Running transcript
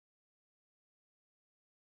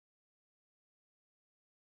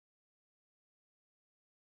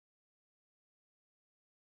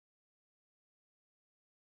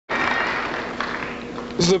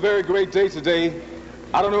This is a very great day today.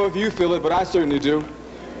 I don't know if you feel it, but I certainly do.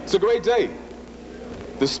 It's a great day.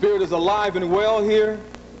 The spirit is alive and well here.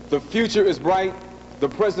 The future is bright. The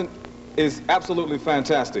present is absolutely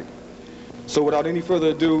fantastic. So without any further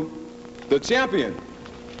ado, the champion,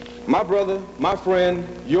 my brother, my friend,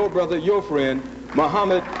 your brother, your friend,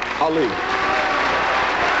 Muhammad Ali.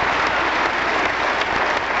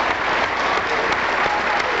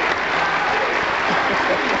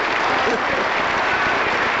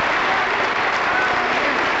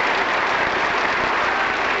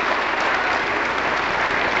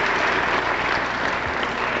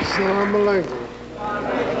 Assalamu alaikum.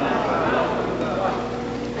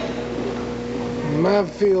 My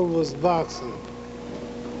field was boxing.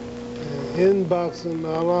 In boxing,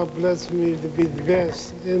 Allah blessed me to be the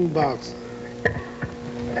best in boxing.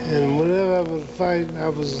 And whenever I would fight, I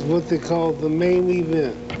was what they call the main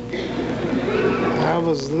event. I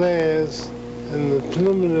was last, and the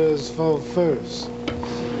preliminaries fought first.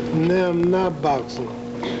 Now I'm not boxing.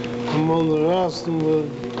 I'm on the roster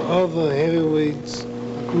with other heavyweights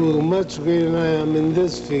who are much greater than I am in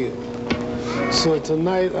this field. So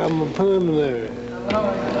tonight I'm a preliminary. And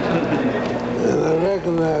I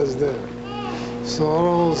recognize that. So all I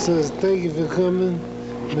want to say is thank you for coming.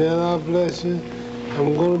 May Allah bless you.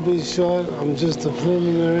 I'm going to be short. I'm just a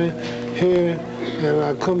preliminary here, and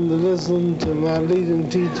I come to listen to my leading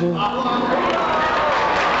teacher.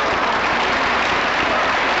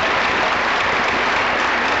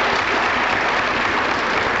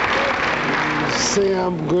 Say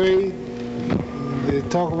I'm great. They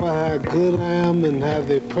talk about how good I am and how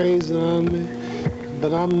they praise on me,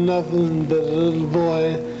 but I'm nothing but a little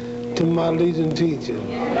boy to my leading teacher.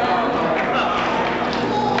 And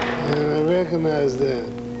I recognize that.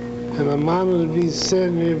 And I'm honored to be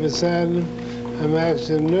sitting here beside him. I'm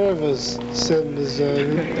actually nervous sitting beside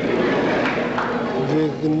him.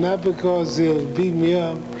 Not because he'll beat me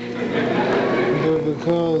up, but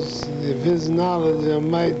because if his knowledge, I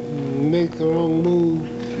might make the wrong move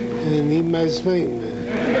and he might spank me.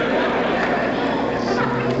 So,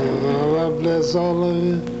 Allah bless all of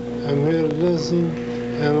you. I'm here to listen,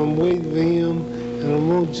 and I'm waiting for him, and I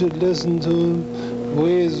want you to listen to him,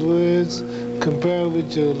 weigh his words, compare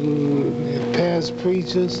with your past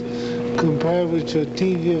preachers, compare with your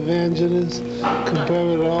TV evangelists, compare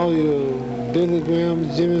with all your Billy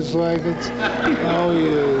Grahams, Jimmy Swaggarts, all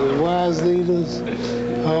your wise leaders,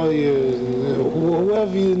 all your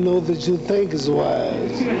whoever you know that you think is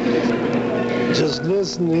wise. Just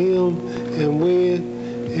listen to him and weigh it.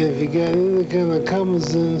 And if you got any kind of common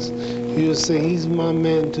sense, you'll say he's my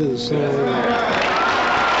man too. So.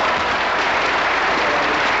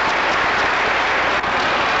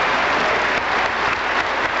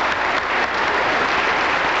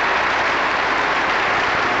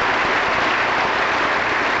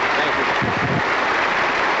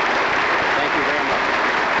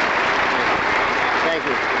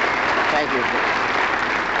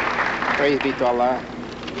 Praise be to Allah.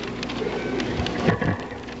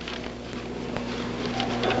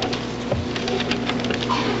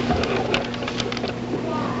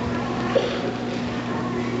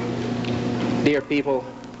 Dear people,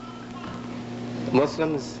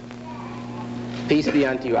 Muslims, peace be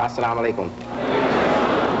unto you. Assalamu alaikum.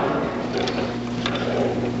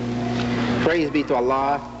 Praise be to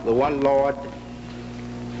Allah, the one Lord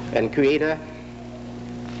and Creator.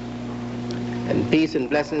 And peace and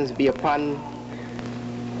blessings be upon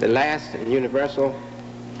the last and universal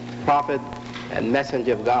prophet and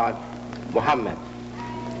messenger of God, Muhammad.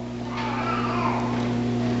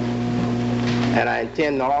 And I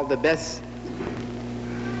intend all the best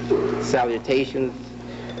salutations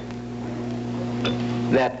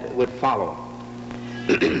that would follow.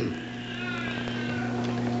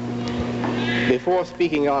 Before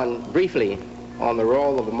speaking briefly on the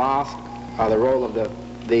role of the mosque, or the role of the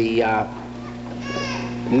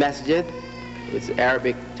Masjid, it's an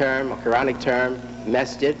Arabic term, a Quranic term,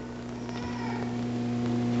 Masjid.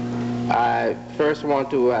 I first want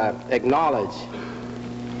to acknowledge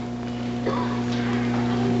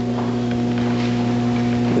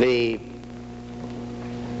the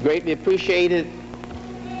greatly appreciated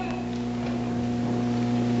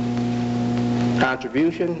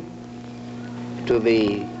contribution to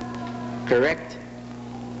the correct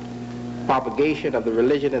propagation of the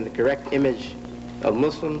religion and the correct image of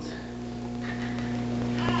Muslims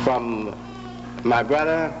from my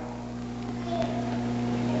brother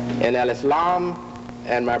in al-Islam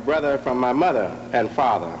and my brother from my mother and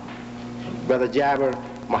father, Brother Jabir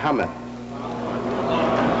Muhammad.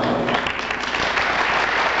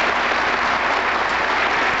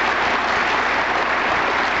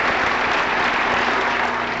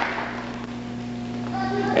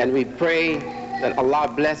 And we pray that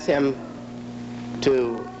Allah bless him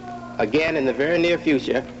to, again in the very near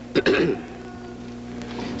future,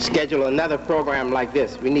 schedule another program like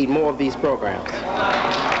this. We need more of these programs.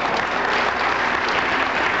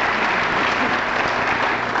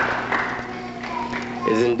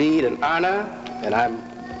 It is indeed an honor, and I'm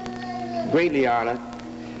greatly honored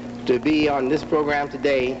to be on this program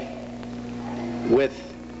today with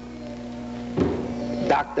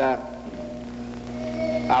Dr.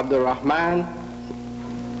 Abdul Rahman,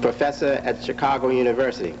 professor at Chicago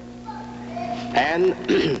University, and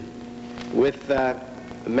with a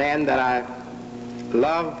man that I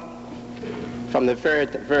love from the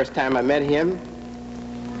first time I met him,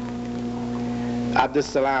 Abdul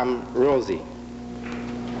Salam Rosie.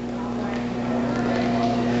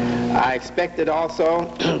 I expected also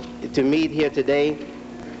to meet here today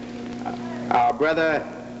our brother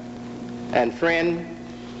and friend,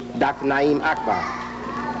 Dr. Naeem Akbar.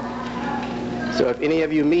 So if any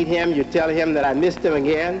of you meet him, you tell him that I missed him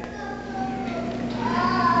again.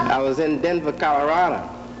 I was in Denver, Colorado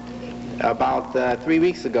about 3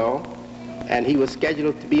 weeks ago, and he was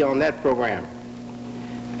scheduled to be on that program,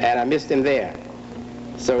 and I missed him there.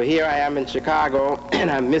 So here I am in Chicago, and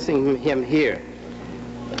I'm missing him here.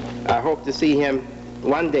 I hope to see him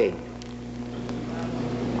one day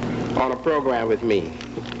on a program with me,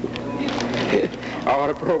 on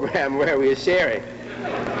a program where we are sharing.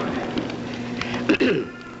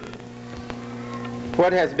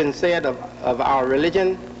 What has been said of our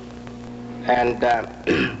religion, and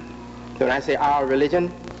when I say our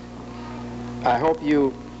religion, I hope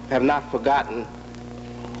you have not forgotten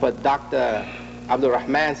what Dr. Abdul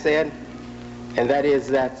Rahman said, and that is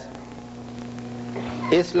that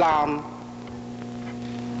Islam,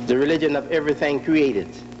 the religion of everything created.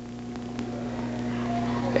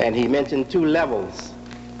 And he mentioned 2 levels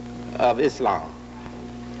of Islam.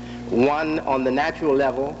 One on the natural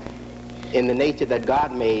level, in the nature that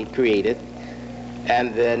God made, created,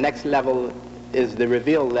 and the next level is the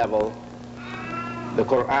revealed level, the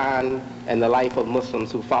Qur'an and the life of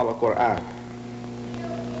Muslims who follow Qur'an.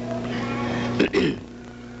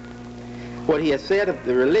 What he has said of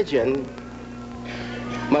the religion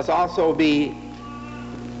must also be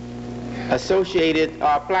associated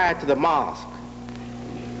or applied to the mosque.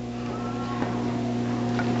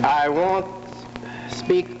 I won't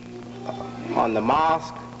speak on the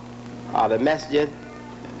mosque or the Masjid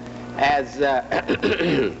as a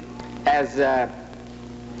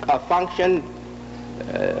function,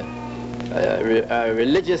 a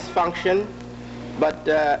religious function, but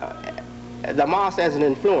the mosque as an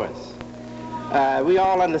influence. We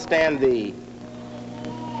all understand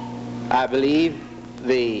I believe,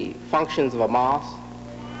 the functions of a mosque.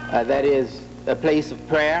 That is a place of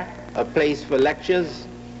prayer, a place for lectures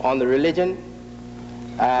on the religion,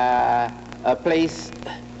 a place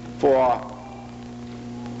for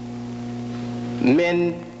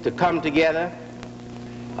men to come together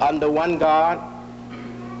under one God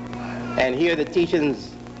and hear the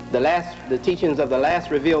teachings of the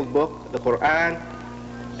last revealed book, the Qur'an,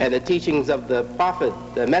 and the teachings of the Prophet,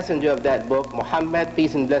 the messenger of that book, Muhammad,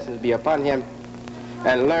 peace and blessings be upon him,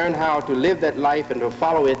 and learn how to live that life and to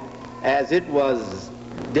follow it as it was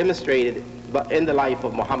demonstrated in the life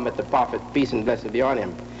of Muhammad the Prophet, peace and blessings be on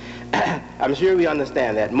him. I'm sure we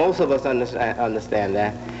understand that. Most of us understand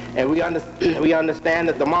that. And we understand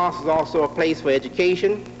that the mosque is also a place for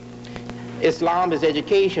education. Islam is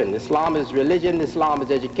education. Islam is religion. Islam is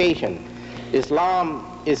education. Islam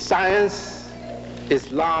is science.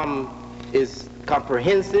 Islam is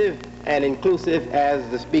comprehensive and inclusive, as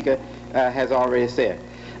the speaker has already said.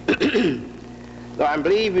 So I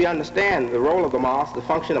believe we understand the role of the mosque, the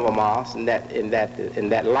function of a mosque in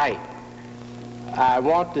that light. I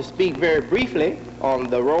want to speak very briefly on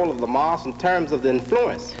the role of the mosque in terms of the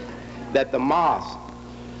influence that the mosque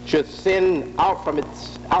should send out from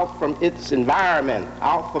its environment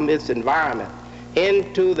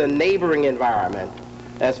into the neighboring environment,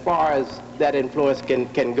 as far as that influence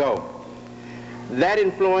can go. That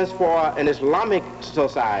influence for an Islamic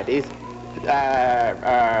society,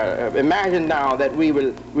 imagine now that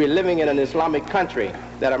we're living in an Islamic country,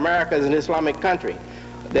 that America is an Islamic country.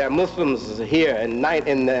 There are Muslims here, and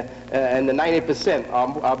the 90%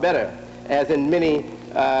 are better, as in many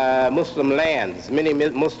Muslim lands, many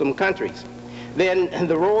Muslim countries. Then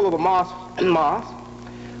the role of the mosque,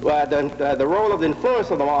 the role of the influence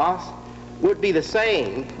of the mosque would be the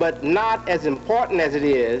same, but not as important as it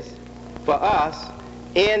is for us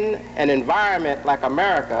in an environment like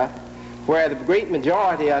America, where the great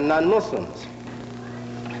majority are non-Muslims.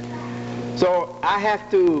 So I have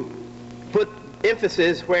to put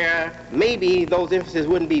emphasis where maybe those emphases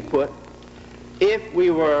wouldn't be put if we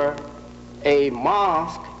were a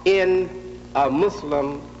mosque in a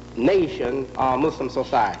Muslim nation or Muslim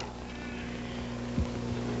society.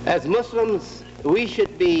 As Muslims, we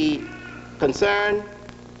should be concerned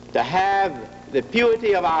to have the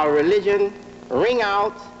purity of our religion ring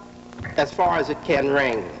out as far as it can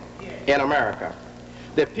ring in America.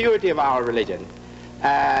 The purity of our religion.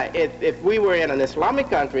 If we were in an Islamic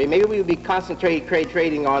country, maybe we would be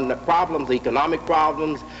concentrating on the problems, economic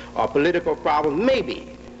problems, or political problems,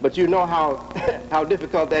 maybe. But you know how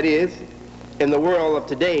difficult that is in the world of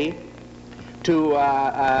today to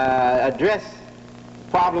address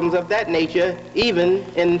problems of that nature, even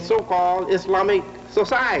in so-called Islamic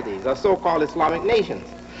societies or so-called Islamic nations.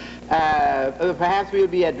 Perhaps we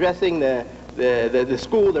would be addressing the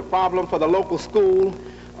school, the problem for the local school,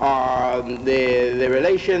 or the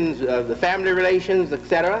relations, the family relations,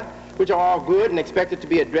 etc., which are all good and expected to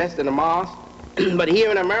be addressed in a mosque. But here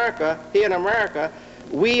in America,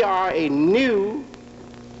 we are a new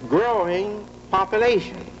growing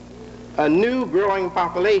population, a new growing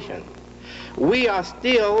population. We are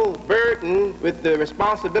still burdened with the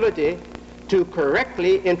responsibility to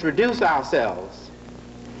correctly introduce ourselves.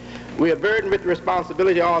 We are burdened with the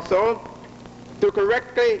responsibility also to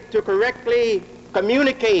correctly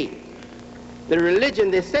communicate the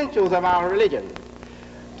religion, the essentials of our religion.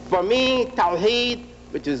 For me, Tawheed,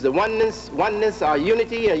 which is the oneness or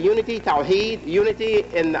unity, Tawheed, unity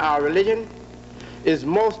in our religion, is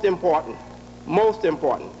most important, most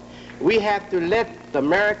important. We have to let the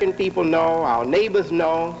American people know, our neighbors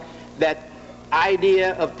know, that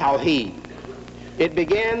idea of Tawheed. It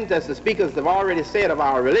begins, as the speakers have already said, of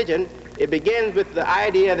our religion, it begins with the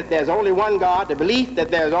idea that there's only one God, the belief that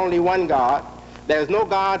there's only one God. There's no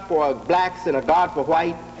God for blacks and a God for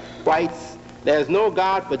whites. There's no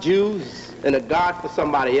God for Jews and a God for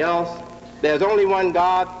somebody else. There's only one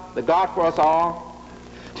God, the God for us all.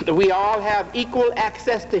 We all have equal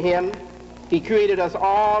access to Him. He created us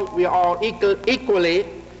all. We are all equally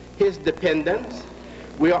His dependents.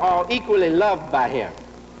 We are all equally loved by Him.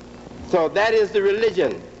 So that is the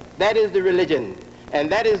religion. That is the religion.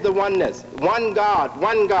 And that is the oneness. One God,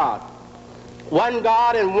 one God. One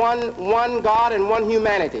God and one God and one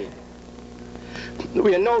humanity.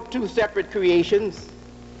 We are no two separate creations.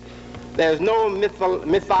 There's no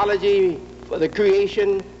mythology for the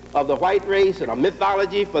creation of the white race and a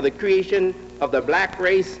mythology for the creation of the black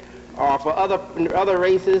race or for other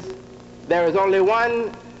races. There is only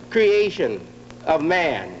one creation of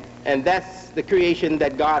man, and that's the creation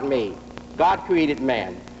that God made. God created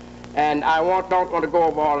man. And I don't want to go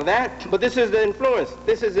over all of that, but this is the influence.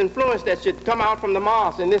 This is influence that should come out from the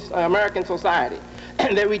mosque in this American society.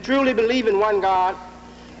 And that we truly believe in one God,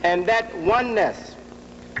 and that oneness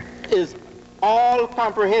is all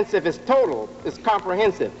comprehensive, is total, is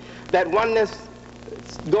comprehensive. That oneness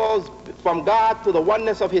goes from God to the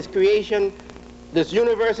oneness of His creation. This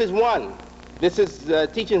universe is one. This is the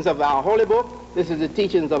teachings of our holy book. This is the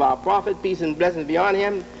teachings of our prophet, peace and blessings be on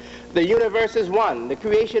him. The universe is one. The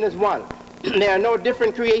creation is one. There are no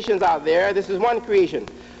different creations out there. This is one creation.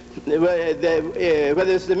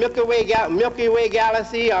 Whether it's the Milky Way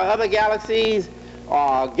galaxy or other galaxies,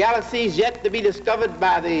 or galaxies yet to be discovered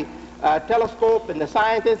by the telescope and the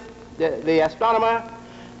scientist, the astronomer,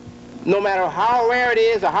 no matter how rare it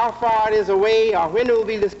is or how far it is away or when it will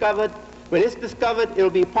be discovered, when it's discovered, it will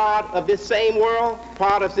be part of this same world,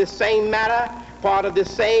 part of this same matter, part of this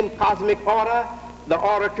same cosmic order, the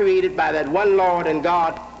order created by that one Lord and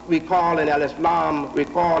God we call in Al-Islam, we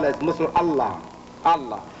call as Muslim Allah.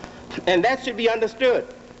 Allah. And that should be understood.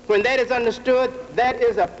 When that is understood, that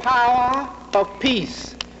is a power of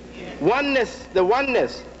peace. Oneness, the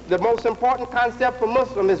most important concept for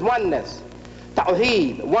Muslim is oneness.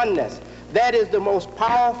 Tawheed, oneness. That is the most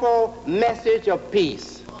powerful message of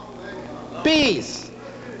peace. Peace.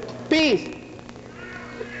 Peace.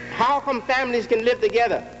 How come families can live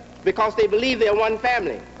together? Because they believe they are one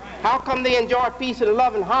family. How come they enjoy peace and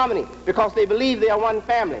love and harmony? Because they believe they are one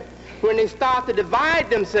family. When they start to divide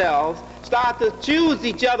themselves, start to choose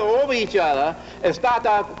each other over each other, and start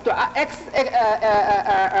to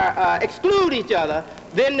exclude each other,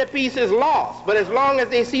 then the peace is lost. But as long as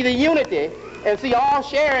they see the unity and see all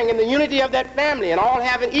sharing in the unity of that family and all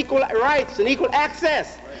having equal rights and equal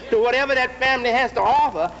access to whatever that family has to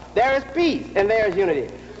offer, there is peace and there is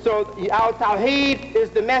unity. So our Tawheed is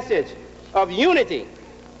the message of unity.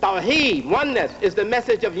 Tawheed, oneness, is the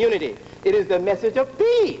message of unity. It is the message of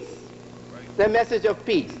peace. The message of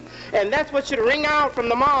peace. And that's what should ring out from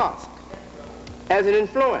the mosque as an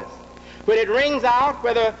influence. When it rings out,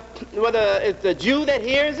 whether whether it's a Jew that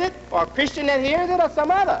hears it, or a Christian that hears it, or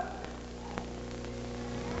some other.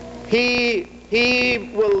 He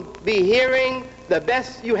will be hearing the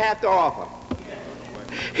best you have to offer.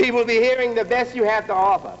 He will be hearing the best you have to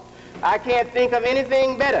offer. I can't think of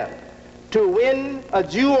anything better to win a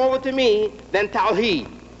Jew over to me than Tawheed.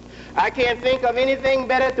 I can't think of anything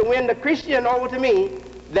better to win the Christian over to me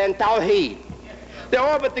than Tawheed.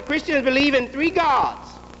 But the Christians believe in three gods.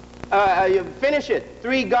 You finish it,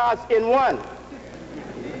 three gods in one.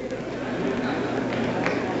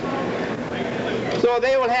 So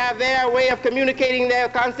they will have their way of communicating their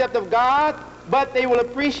concept of God, but they will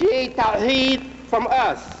appreciate Tawheed from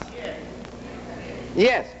us.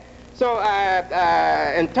 Yes. So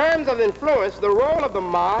in terms of influence, the role of the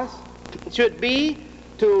mosque should be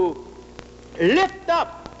to lift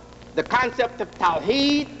up the concept of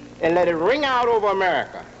Tawheed and let it ring out over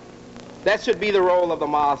America. That should be the role of the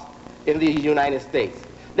mosque in the United States.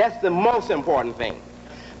 That's the most important thing.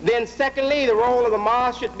 Then secondly, the role of the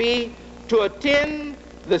mosque should be to attend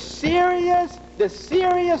the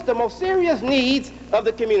most serious needs of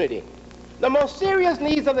the community. The most serious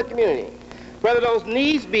needs of the community. Whether those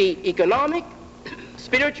needs be economic,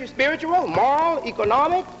 spiritual, moral,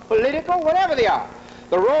 economic, political, whatever they are.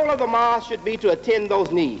 The role of the mosque should be to attend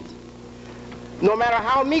those needs. No matter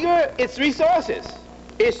how meager its resources,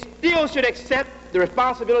 it still should accept the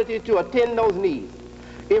responsibility to attend those needs.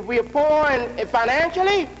 If we are poor and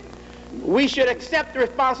financially, we should accept the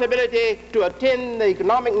responsibility to attend the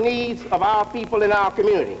economic needs of our people in our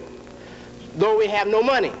community, though we have no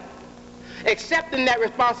money. Accepting that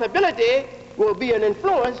responsibility will be an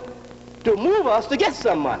influence to move us to get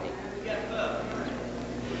some money.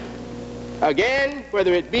 Again,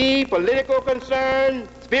 whether it be political concern,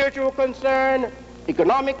 spiritual concern,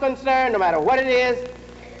 economic concern, no matter what it is,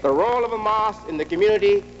 the role of a mosque in the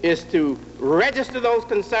community is to register those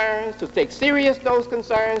concerns, to take serious those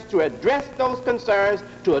concerns, to address those concerns,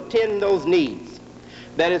 to attend those needs.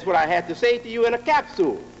 That is what I had to say to you in a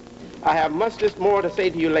capsule. I have much more to say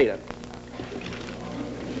to you later.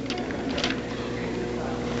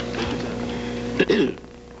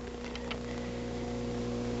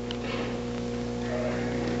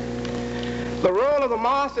 The role of the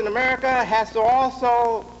mosque in America has to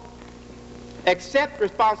also accept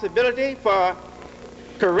responsibility for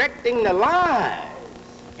correcting the lies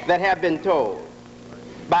that have been told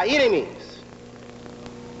by enemies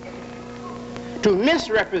to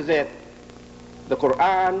misrepresent the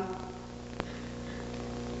Qur'an,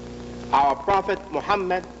 our Prophet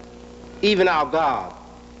Muhammad, even our God,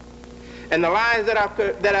 and the lies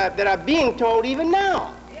that are being told even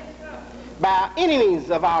now by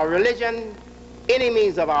enemies of our religion,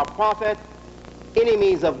 enemies of our Prophet,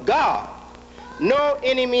 enemies of God. No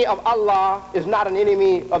enemy of Allah is not an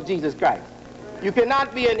enemy of Jesus Christ. You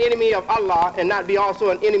cannot be an enemy of Allah and not be also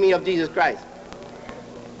an enemy of Jesus Christ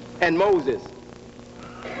and Moses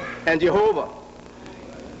and Jehovah.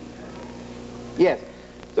 Yes.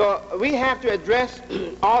 So we have to address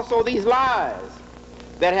also these lies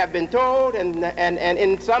that have been told and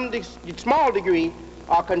in some small degree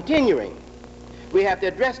are continuing. We have to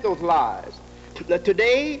address those lies.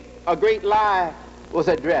 Today, a lie was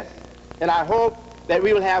addressed. And I hope that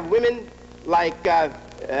we will have women like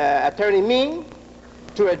Attorney Ming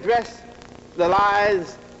to address the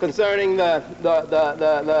lies concerning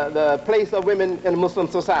the place of women in Muslim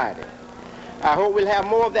society. I hope we'll have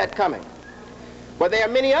more of that coming. But there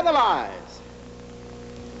are many other lies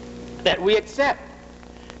that we accept,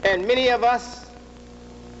 and many of us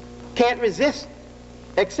can't resist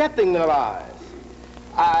accepting the lies.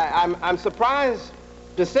 I'm surprised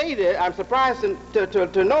to say this. I'm surprised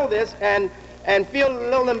to know this and feel a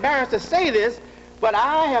little embarrassed to say this, but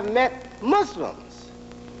I have met Muslims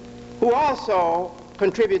who also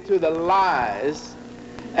contribute to the lies,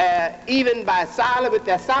 even by with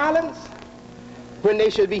their silence when they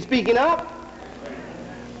should be speaking up,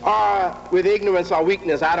 or with ignorance or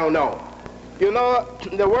weakness, I don't know. You know,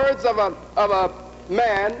 the words of a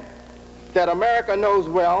man that America knows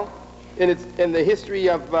well in the history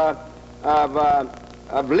of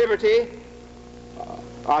liberty,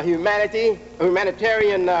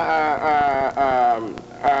 humanitarian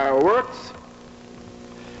works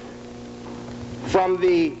from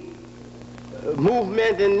the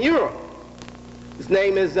movement in Europe. His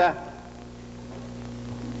name is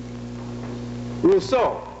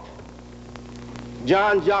Rousseau,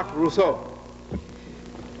 Jean-Jacques Rousseau.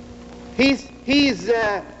 He's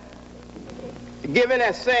given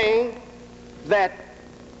as saying that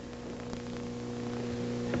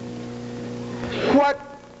what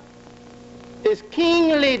is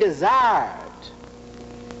keenly desired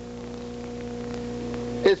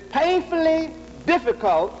is painfully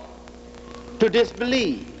difficult to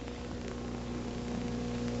disbelieve.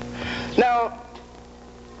 Now,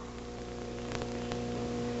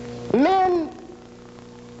 men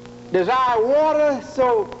desire water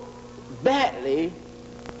so badly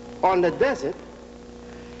on the desert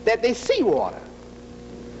that they see water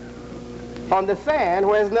on the sand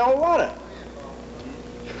where there's no water.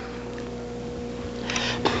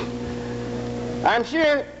 I'm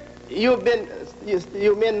sure you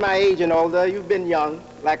men my age and older, you've been young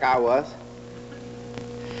like I was,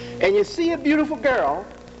 and you see a beautiful girl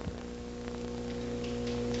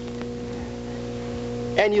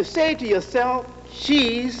and you say to yourself,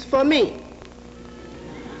 she's for me.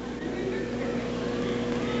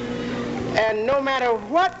 And no matter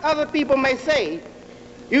what other people may say,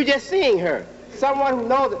 you're just seeing her. Someone who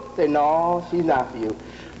knows it say, no, she's not for you.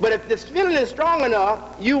 But if this feeling is strong enough,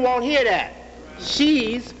 you won't hear that.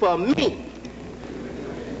 She's for me.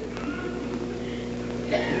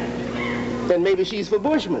 Then maybe she's for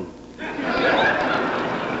Bushmen.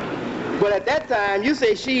 But at that time, you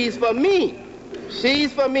say, she's for me.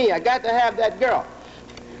 She's for me. I got to have that girl.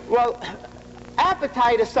 Well,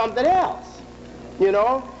 appetite is something else, you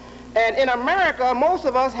know. And in America, most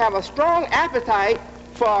of us have a strong appetite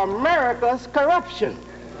for America's corruption.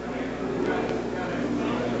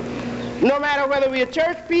 No matter whether we're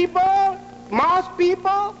church people, mosque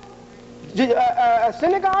people,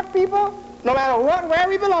 synagogue people, no matter where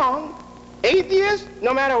we belong, atheists,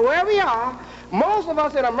 no matter where we are, most of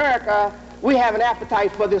us in America, we have an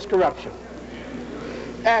appetite for this corruption.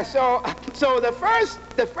 And so the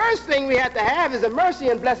first thing we have to have is the mercy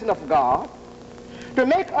and blessing of God to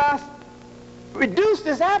make us reduce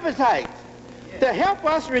this appetite, to help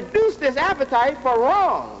us reduce this appetite for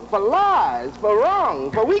wrong, for lies, for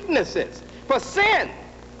wrong, for weaknesses, for sin,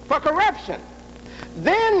 for corruption.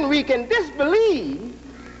 Then we can disbelieve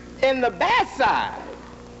in the bad side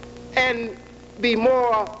and be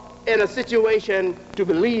more in a situation to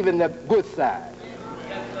believe in the good side.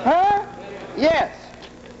 Huh? Yes.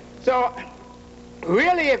 So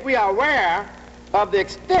really, if we are aware of the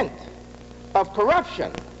extent of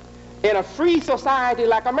corruption in a free society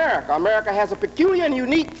like America, America has a peculiar and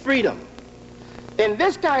unique freedom. In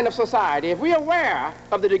this kind of society, if we are aware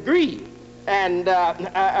of the degree and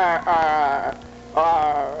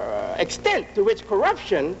extent to which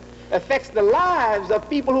corruption affects the lives of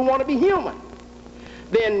people who want to be human,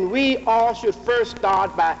 then we all should first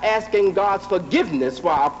start by asking God's forgiveness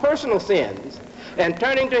for our personal sins and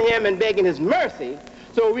turning to him and begging his mercy,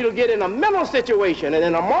 so we'll get in a mental situation and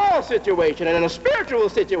in a moral situation and in a spiritual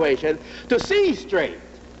situation to see straight.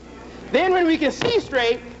 Then when we can see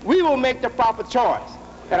straight, we will make the proper choice.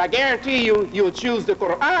 And I guarantee you, you'll choose the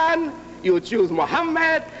Qur'an, you'll choose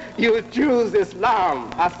Muhammad, you'll choose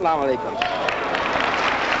Islam. Assalamu alaikum.